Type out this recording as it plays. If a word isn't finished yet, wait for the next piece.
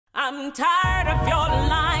I'm tired of your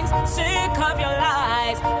lines, sick of your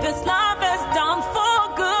lies. This love is done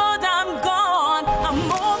for good. I'm gone. I'm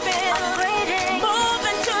moving,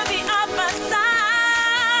 moving to the other side.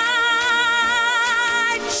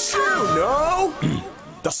 You know,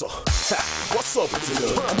 that's all. What's up, it's a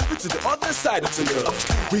love? I'm moving to the other side of the love.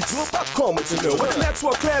 We grew back home, it's a love. With the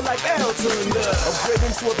network clear like Elton,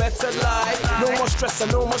 upgrading to a better life. No more stress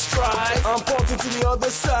and no more strife. I'm pointing to the other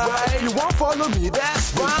side. If you won't follow me,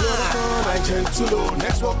 that's fine. I'm gentle,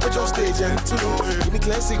 network, but just stay gentle. Give me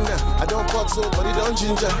clear signal, I don't fuck so, but it don't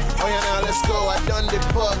ginger. Oh yeah, now let's go, I done the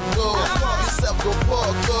fuck go. Yourself go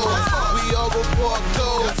fuck go. We all go fuck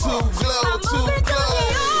go. Too glow, too glow.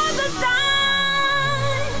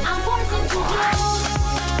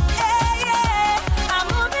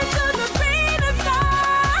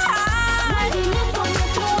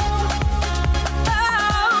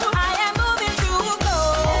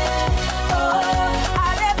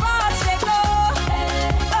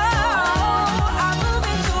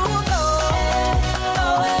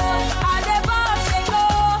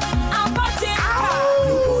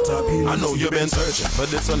 I know you've been searching for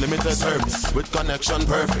this unlimited service with connection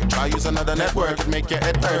perfect. Try use another network, it make your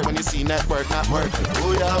head hurt when you see network not working.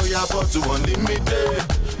 Oh yeah, but to unlimited.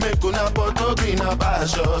 Make una photo green up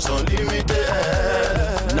just unlimited.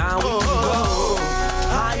 Now we can go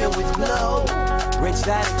higher with Glo. Rates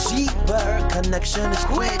that are cheaper, connection is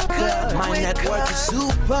quicker. My network is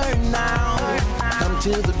super now. Come to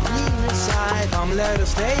the greener side, come let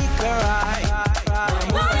us take a ride.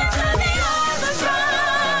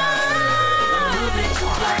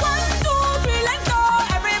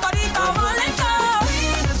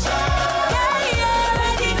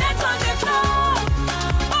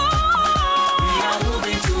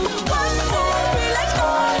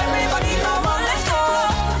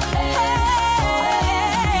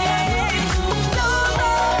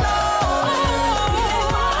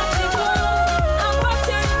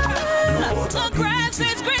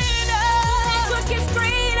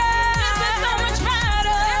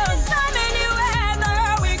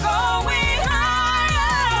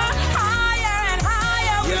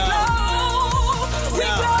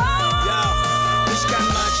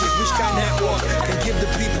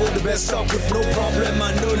 The best up with no problem.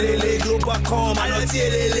 I know they Glo back home. I know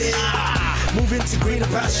they moving to greener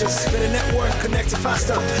pastures. Better network, connected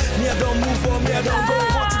faster. Me I don't move on, me I don't go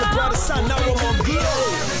on to the brighter side. Now I'm on Glo.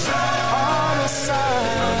 On the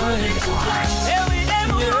side.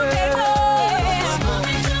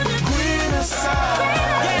 Greener side.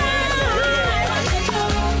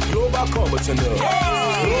 Glo back home, it's enough.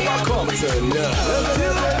 Glo back home, it's enough.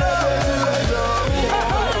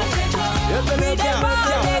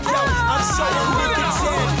 I'm so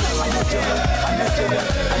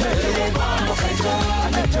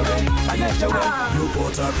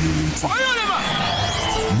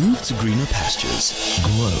Move to greener pastures.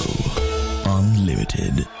 Glo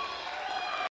Unlimited.